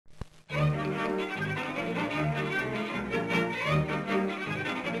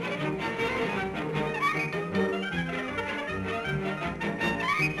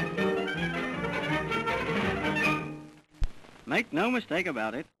Make no mistake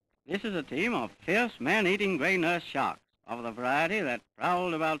about it, this is a team of fierce man-eating grey nurse sharks, of the variety that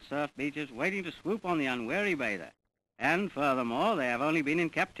prowled about surf beaches waiting to swoop on the unwary bather. And furthermore, they have only been in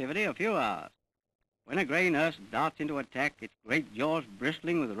captivity a few hours. When a grey nurse darts into attack, its great jaws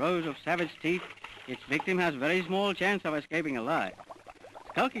bristling with rows of savage teeth, its victim has very small chance of escaping alive.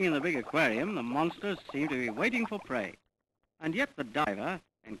 Skulking in the big aquarium, the monsters seem to be waiting for prey. And yet the diver,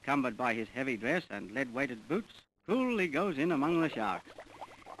 encumbered by his heavy dress and lead-weighted boots, coolly goes in among the sharks.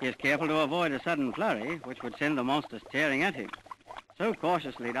 He is careful to avoid a sudden flurry, which would send the monsters tearing at him. So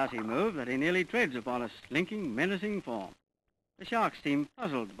cautiously does he move that he nearly treads upon a slinking, menacing form. The sharks seem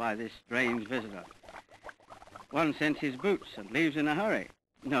puzzled by this strange visitor. One scents his boots and leaves in a hurry.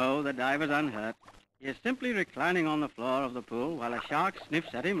 No, the diver's unhurt. He is simply reclining on the floor of the pool while a shark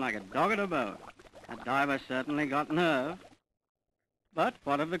sniffs at him like a dog at a bone. The diver certainly got nerve. But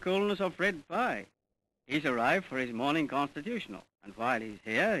what of the coolness of Fred Pye? He's arrived for his morning constitutional, and while he's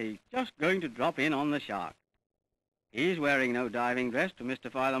here, he's just going to drop in on the shark. He's wearing no diving dress to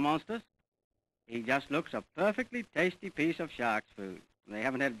mystify the monsters. He just looks a perfectly tasty piece of shark's food. They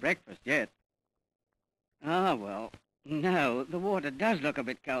haven't had breakfast yet. Ah, well, no, the water does look a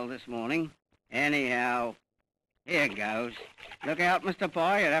bit cold this morning. Anyhow, here goes. Look out, Mr.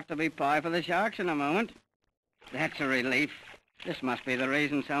 Pye, you'll have to be pie for the sharks in a moment. That's a relief. This must be the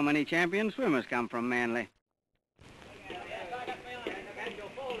reason so many champion swimmers come from Manly.